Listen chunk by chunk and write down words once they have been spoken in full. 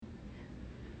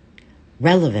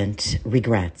Relevant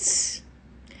regrets.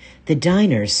 The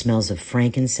diner smells of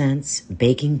frankincense,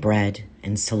 baking bread,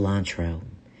 and cilantro.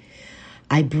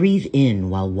 I breathe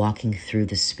in while walking through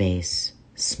the space,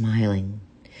 smiling,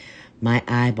 my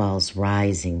eyeballs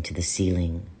rising to the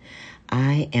ceiling.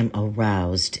 I am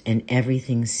aroused and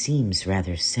everything seems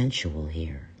rather sensual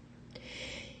here.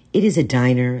 It is a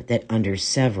diner that under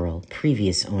several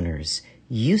previous owners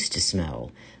used to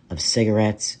smell of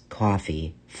cigarettes,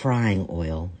 coffee, frying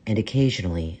oil, and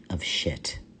occasionally of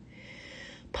shit.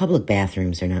 Public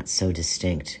bathrooms are not so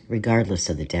distinct, regardless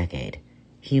of the decade.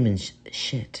 Human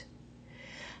shit.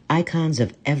 Icons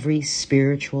of every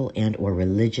spiritual and or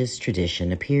religious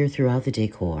tradition appear throughout the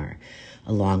decor,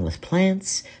 along with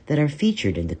plants that are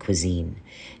featured in the cuisine,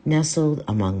 nestled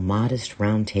among modest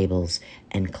round tables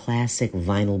and classic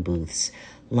vinyl booths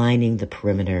lining the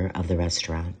perimeter of the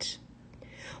restaurant.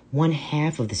 One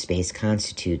half of the space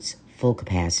constitutes full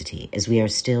capacity, as we are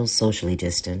still socially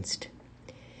distanced.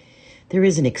 There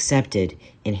is an accepted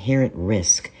inherent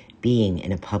risk being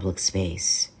in a public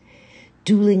space.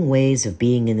 Dueling ways of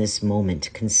being in this moment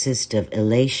consist of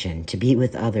elation to be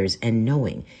with others and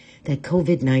knowing that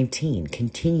COVID-19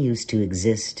 continues to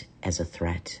exist as a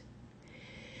threat.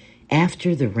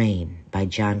 After the Rain by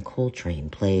John Coltrane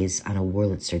plays on a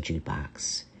Wurlitzer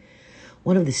jukebox.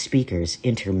 One of the speakers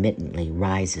intermittently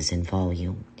rises in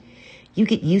volume. You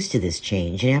get used to this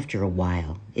change, and after a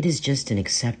while, it is just an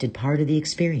accepted part of the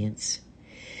experience.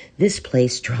 This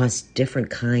place draws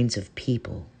different kinds of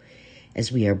people,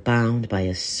 as we are bound by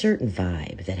a certain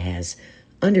vibe that has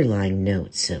underlying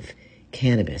notes of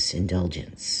cannabis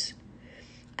indulgence.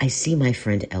 I see my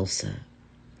friend Elsa.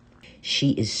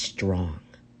 She is strong,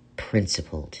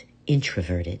 principled,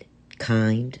 introverted,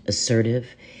 kind, assertive,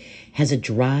 has a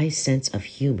dry sense of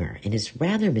humor, and is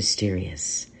rather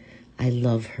mysterious. I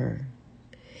love her.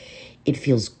 It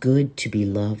feels good to be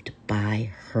loved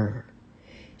by her.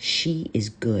 She is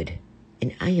good,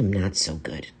 and I am not so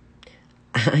good.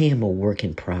 I am a work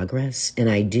in progress, and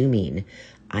I do mean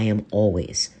I am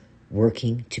always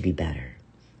working to be better.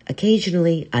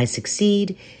 Occasionally, I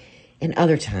succeed, and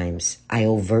other times, I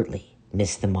overtly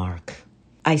miss the mark.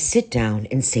 I sit down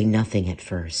and say nothing at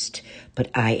first, but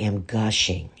I am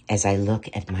gushing as I look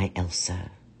at my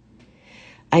Elsa.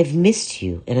 I've missed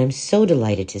you, and I'm so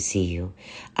delighted to see you.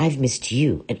 I've missed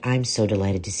you, and I'm so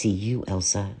delighted to see you,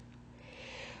 Elsa.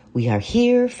 We are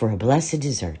here for a blessed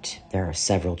dessert. There are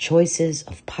several choices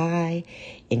of pie,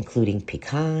 including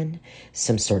pecan,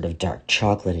 some sort of dark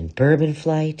chocolate and bourbon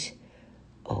flight.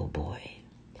 Oh boy.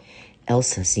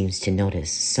 Elsa seems to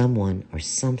notice someone or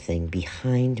something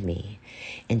behind me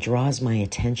and draws my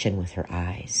attention with her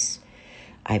eyes.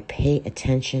 I pay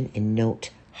attention and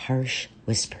note harsh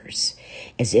whispers,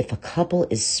 as if a couple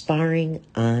is sparring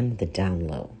on the down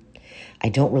low. I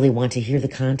don't really want to hear the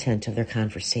content of their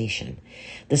conversation.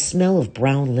 The smell of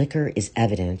brown liquor is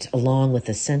evident, along with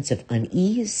a sense of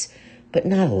unease, but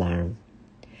not alarm.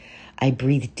 I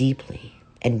breathe deeply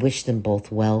and wish them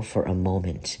both well for a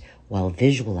moment, while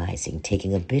visualizing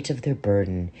taking a bit of their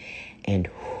burden and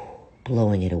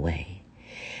blowing it away.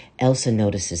 Elsa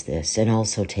notices this and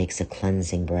also takes a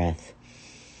cleansing breath.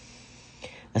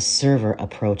 A server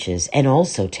approaches and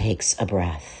also takes a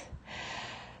breath.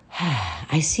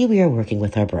 I see we are working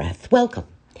with our breath. Welcome.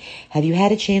 Have you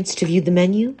had a chance to view the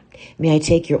menu? May I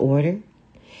take your order?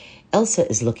 Elsa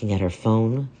is looking at her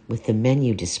phone with the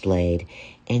menu displayed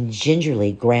and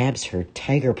gingerly grabs her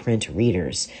tiger print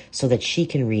readers so that she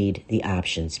can read the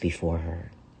options before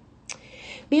her.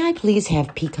 May I please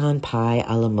have pecan pie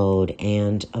a la mode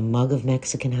and a mug of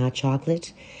Mexican hot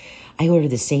chocolate? I order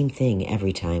the same thing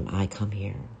every time I come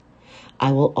here.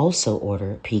 I will also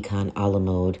order pecan a la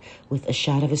mode with a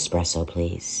shot of espresso,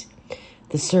 please.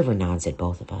 The server nods at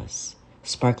both of us.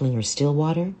 Sparkling or still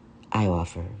water? I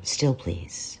offer, still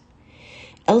please.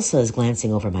 Elsa is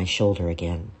glancing over my shoulder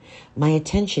again. My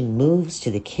attention moves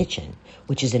to the kitchen,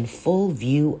 which is in full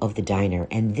view of the diner,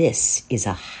 and this is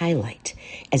a highlight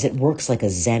as it works like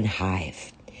a Zen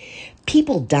hive.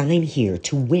 People dine here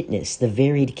to witness the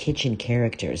varied kitchen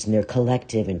characters and their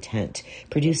collective intent,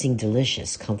 producing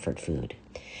delicious comfort food.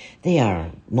 They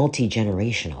are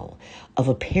multi-generational, of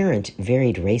apparent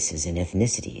varied races and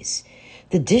ethnicities.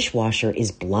 The dishwasher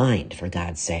is blind, for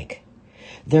God's sake.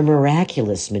 Their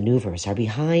miraculous maneuvers are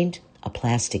behind a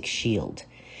plastic shield.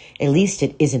 At least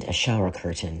it isn't a shower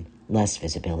curtain, less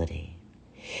visibility.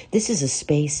 This is a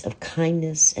space of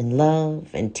kindness and love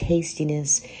and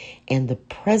tastiness, and the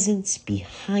presence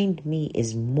behind me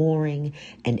is mooring,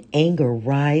 and anger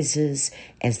rises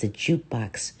as the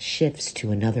jukebox shifts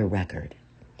to another record.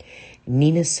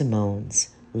 Nina Simone's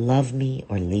Love Me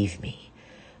or Leave Me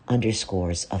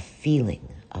underscores a feeling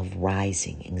of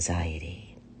rising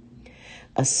anxiety.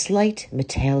 A slight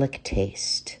metallic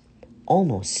taste,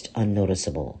 almost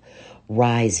unnoticeable,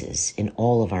 rises in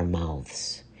all of our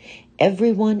mouths.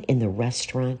 Everyone in the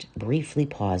restaurant briefly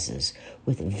pauses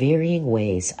with varying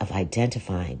ways of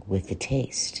identifying with the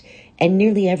taste, and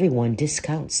nearly everyone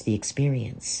discounts the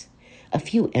experience. A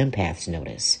few empaths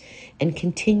notice and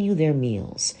continue their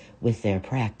meals with their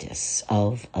practice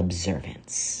of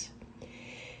observance.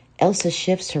 Elsa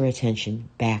shifts her attention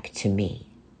back to me.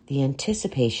 The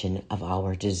anticipation of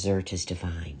our dessert is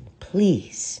divine.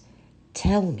 Please,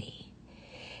 tell me.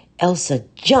 Elsa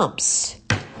jumps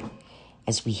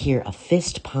as we hear a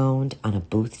fist pound on a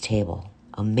booth table.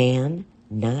 A man,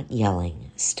 not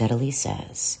yelling, steadily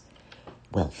says,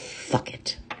 "Well, fuck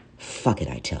it. Fuck it,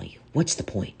 I tell you. What's the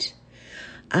point?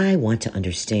 I want to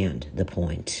understand the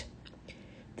point."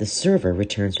 The server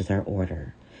returns with our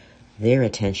order. Their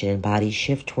attention and bodies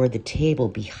shift toward the table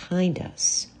behind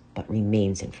us, but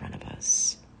remains in front of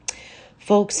us.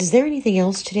 "Folks, is there anything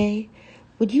else today?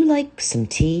 Would you like some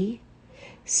tea?"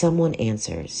 Someone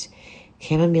answers,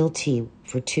 "Chamomile tea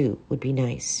for 2 would be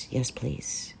nice. Yes,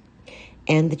 please."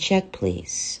 "And the check,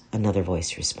 please," another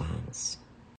voice responds.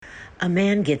 A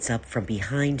man gets up from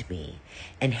behind me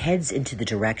and heads into the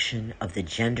direction of the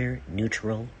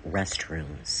gender-neutral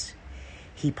restrooms.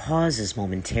 He pauses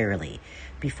momentarily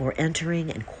before entering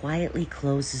and quietly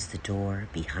closes the door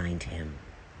behind him.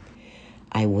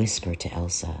 I whisper to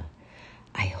Elsa,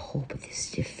 "I hope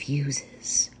this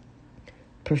diffuses."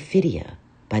 Perfidia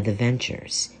by the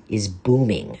Ventures is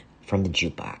booming from the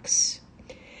jukebox.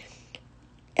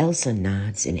 Elsa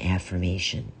nods in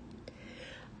affirmation.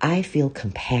 I feel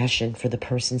compassion for the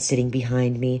person sitting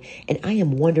behind me, and I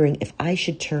am wondering if I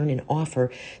should turn and offer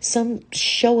some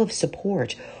show of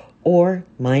support or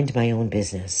mind my own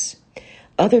business.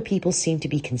 Other people seem to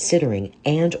be considering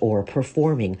and or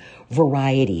performing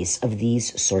varieties of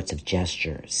these sorts of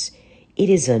gestures. It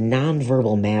is a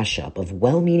nonverbal mashup of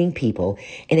well-meaning people,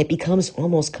 and it becomes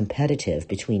almost competitive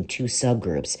between two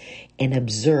subgroups and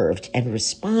observed and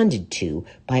responded to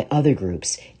by other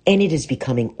groups, and it is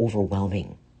becoming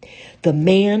overwhelming. The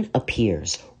man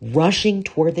appears, rushing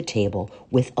toward the table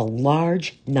with a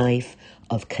large knife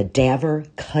of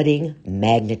cadaver-cutting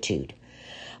magnitude.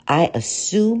 I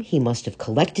assume he must have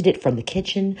collected it from the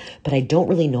kitchen, but I don't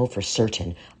really know for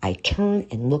certain. I turn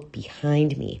and look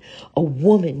behind me. A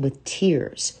woman with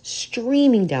tears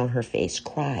streaming down her face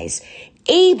cries,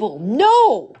 "Abel,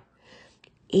 no!"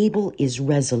 Abel is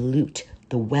resolute,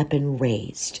 the weapon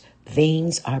raised.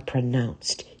 Veins are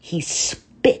pronounced. He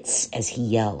spits as he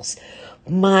yells,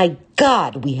 "My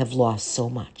God, we have lost so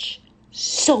much.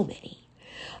 So many.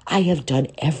 I have done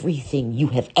everything you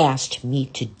have asked me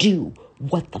to do.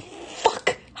 What the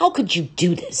fuck? How could you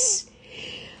do this?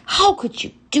 How could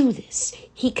you do this?"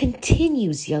 He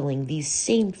continues yelling these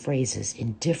same phrases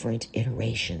in different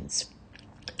iterations.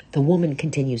 The woman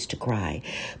continues to cry,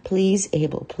 "Please,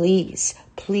 Abel, please,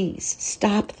 please,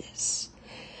 stop this."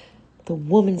 The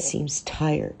woman seems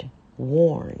tired,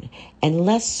 worn, and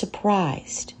less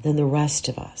surprised than the rest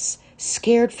of us,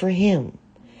 scared for him.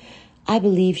 I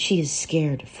believe she is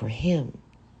scared for him.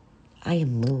 I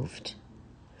am moved.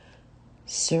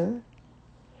 "Sir?"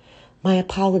 My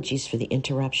apologies for the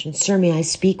interruption. "Sir, may I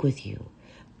speak with you?"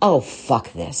 "Oh,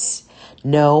 fuck this.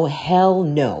 No, hell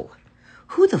no.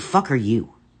 Who the fuck are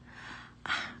you?"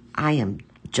 "I am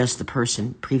just the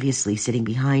person previously sitting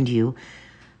behind you.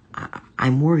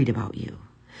 I'm worried about you.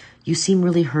 You seem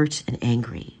really hurt and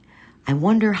angry. I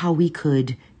wonder how we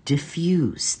could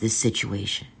diffuse this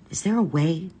situation. Is there a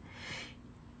way?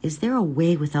 Is there a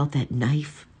way without that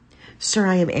knife?" "Sir,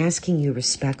 I am asking you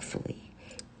respectfully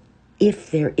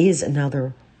if there is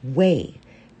another way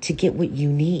to get what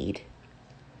you need."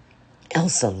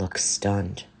 Elsa looks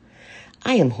stunned.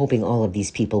 I am hoping all of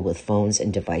these people with phones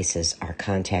and devices are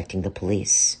contacting the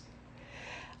police.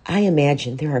 I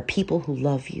imagine there are people who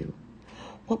love you.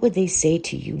 What would they say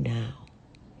to you now?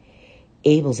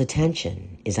 Abel's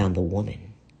attention is on the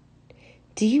woman.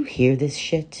 "Do you hear this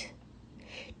shit?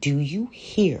 Do you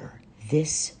hear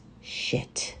this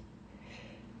shit?"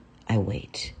 I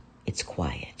wait. It's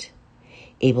quiet.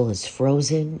 Abel is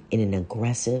frozen in an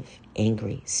aggressive,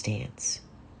 angry stance.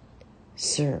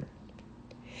 "Sir,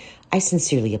 I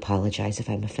sincerely apologize if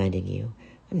I'm offending you.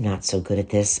 I'm not so good at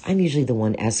this. I'm usually the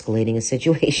one escalating a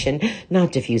situation,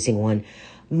 not diffusing one.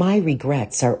 My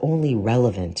regrets are only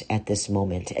relevant at this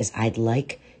moment, as I'd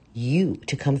like you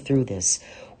to come through this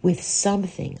with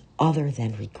something other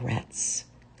than regrets.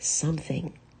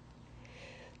 Something."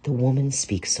 The woman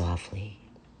speaks softly.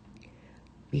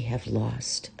 "We have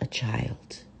lost a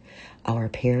child. Our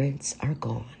parents are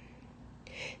gone.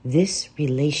 This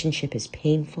relationship is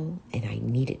painful and I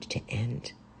need it to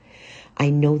end. I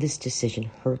know this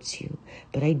decision hurts you,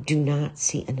 but I do not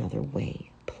see another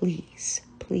way. Please,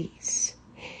 please.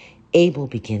 Abel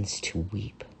begins to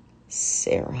weep.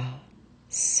 Sarah.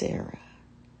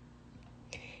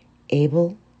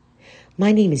 Abel,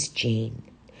 my name is Jane.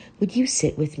 Would you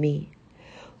sit with me?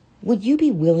 Would you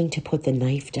be willing to put the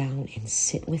knife down and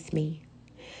sit with me?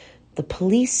 The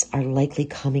police are likely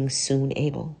coming soon,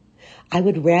 Abel. I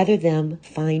would rather them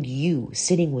find you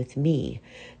sitting with me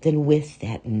than with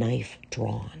that knife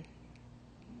drawn.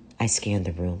 I scan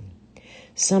the room.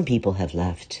 Some people have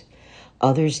left.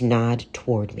 Others nod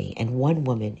toward me, and one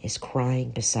woman is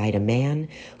crying beside a man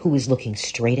who is looking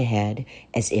straight ahead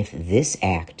as if this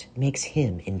act makes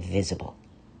him invisible.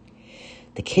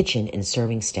 The kitchen and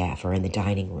serving staff are in the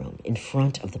dining room in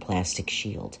front of the plastic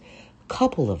shield. A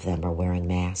couple of them are wearing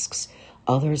masks.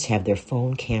 Others have their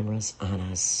phone cameras on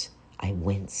us. I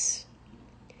wince.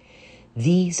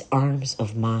 These Arms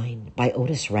of Mine by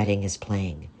Otis Redding is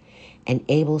playing, and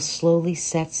Abel slowly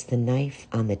sets the knife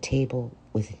on the table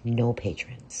with no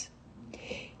patrons.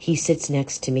 He sits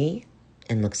next to me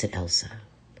and looks at Elsa.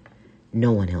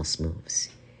 No one else moves.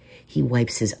 He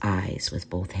wipes his eyes with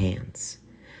both hands,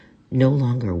 no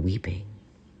longer weeping.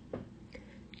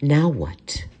 Now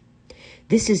what?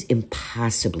 This is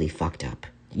impossibly fucked up.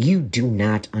 You do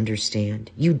not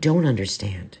understand. You don't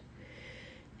understand.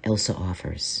 Elsa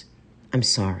offers, I'm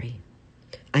sorry.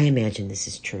 I imagine this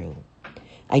is true.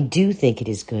 I do think it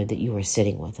is good that you are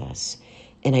sitting with us,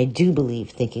 and I do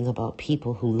believe thinking about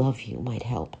people who love you might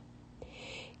help.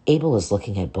 Abel is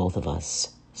looking at both of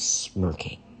us,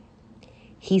 smirking.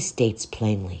 He states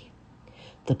plainly,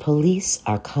 the police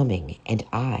are coming, and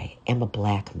I am a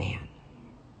black man.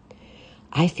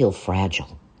 I feel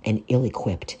fragile and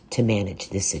ill-equipped to manage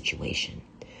this situation.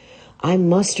 I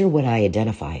muster what I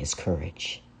identify as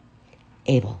courage.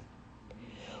 Abel,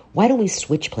 why don't we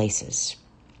switch places?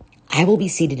 I will be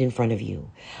seated in front of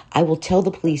you. I will tell the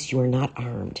police you are not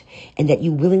armed and that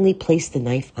you willingly placed the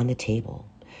knife on the table.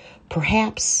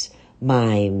 Perhaps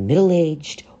my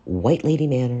middle-aged white lady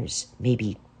manners may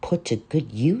be put to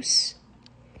good use.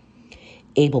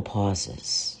 Abel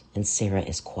pauses, and Sarah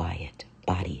is quiet,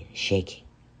 body shaking.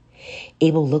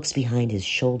 Abel looks behind his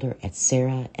shoulder at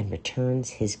Sarah and returns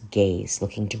his gaze,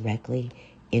 looking directly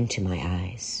into my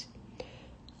eyes.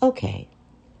 Okay,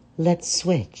 let's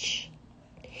switch.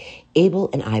 Abel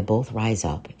and I both rise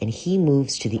up, and he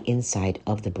moves to the inside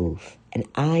of the booth, and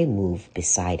I move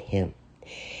beside him.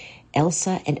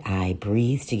 Elsa and I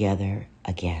breathe together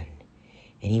again,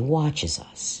 and he watches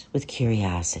us with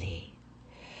curiosity.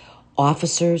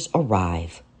 Officers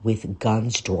arrive with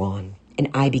guns drawn, and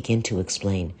I begin to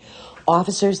explain.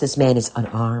 Officers, this man is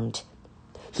unarmed.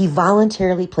 He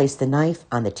voluntarily placed the knife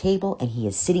on the table, and he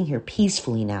is sitting here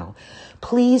peacefully now.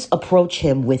 Please approach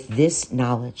him with this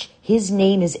knowledge. His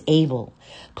name is Abel.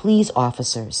 Please,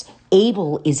 officers,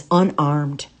 Abel is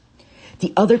unarmed.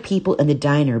 The other people in the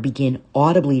diner begin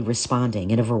audibly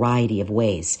responding in a variety of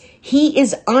ways. He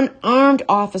is unarmed,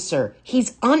 officer.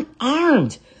 He's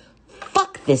unarmed.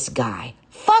 Fuck this guy.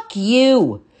 Fuck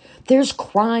you. There's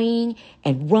crying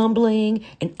and rumbling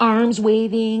and arms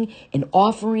waving and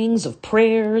offerings of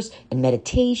prayers and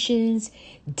meditations.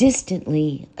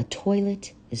 Distantly, a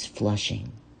toilet is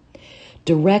flushing.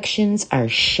 Directions are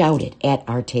shouted at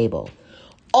our table.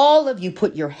 All of you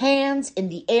put your hands in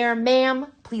the air, ma'am.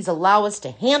 Please allow us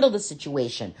to handle the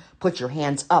situation. Put your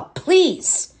hands up,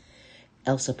 please.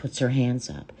 Elsa puts her hands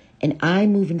up, and I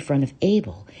move in front of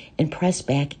Abel and press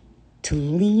back to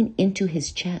lean into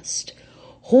his chest,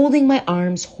 holding my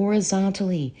arms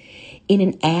horizontally in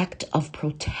an act of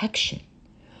protection.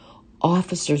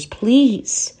 Officers,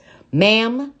 please.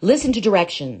 Ma'am, listen to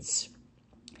directions.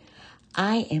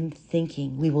 I am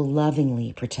thinking we will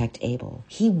lovingly protect Abel.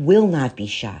 He will not be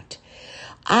shot.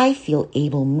 I feel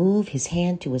Abel move his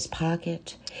hand to his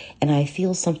pocket, and I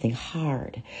feel something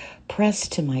hard press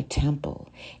to my temple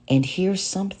and hear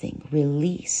something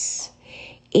release.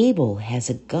 Abel has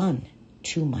a gun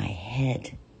to my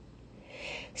head.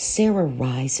 Sarah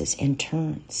rises and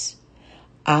turns.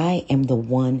 I am the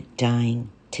one dying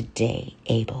today,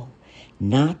 Abel,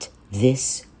 not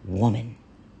this woman.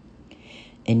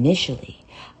 Initially,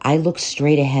 I look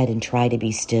straight ahead and try to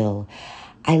be still.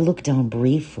 I look down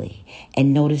briefly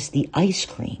and notice the ice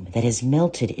cream that has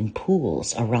melted in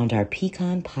pools around our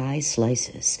pecan pie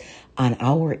slices on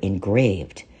our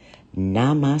engraved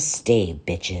 "Namaste,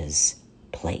 bitches"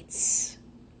 plates.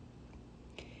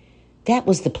 That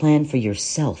was the plan for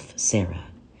yourself, Sarah.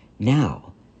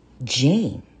 Now,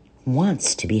 Jane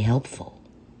wants to be helpful.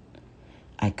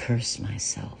 I curse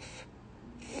myself.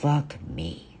 Fuck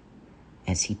me.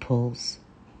 as he pulls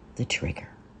the trigger.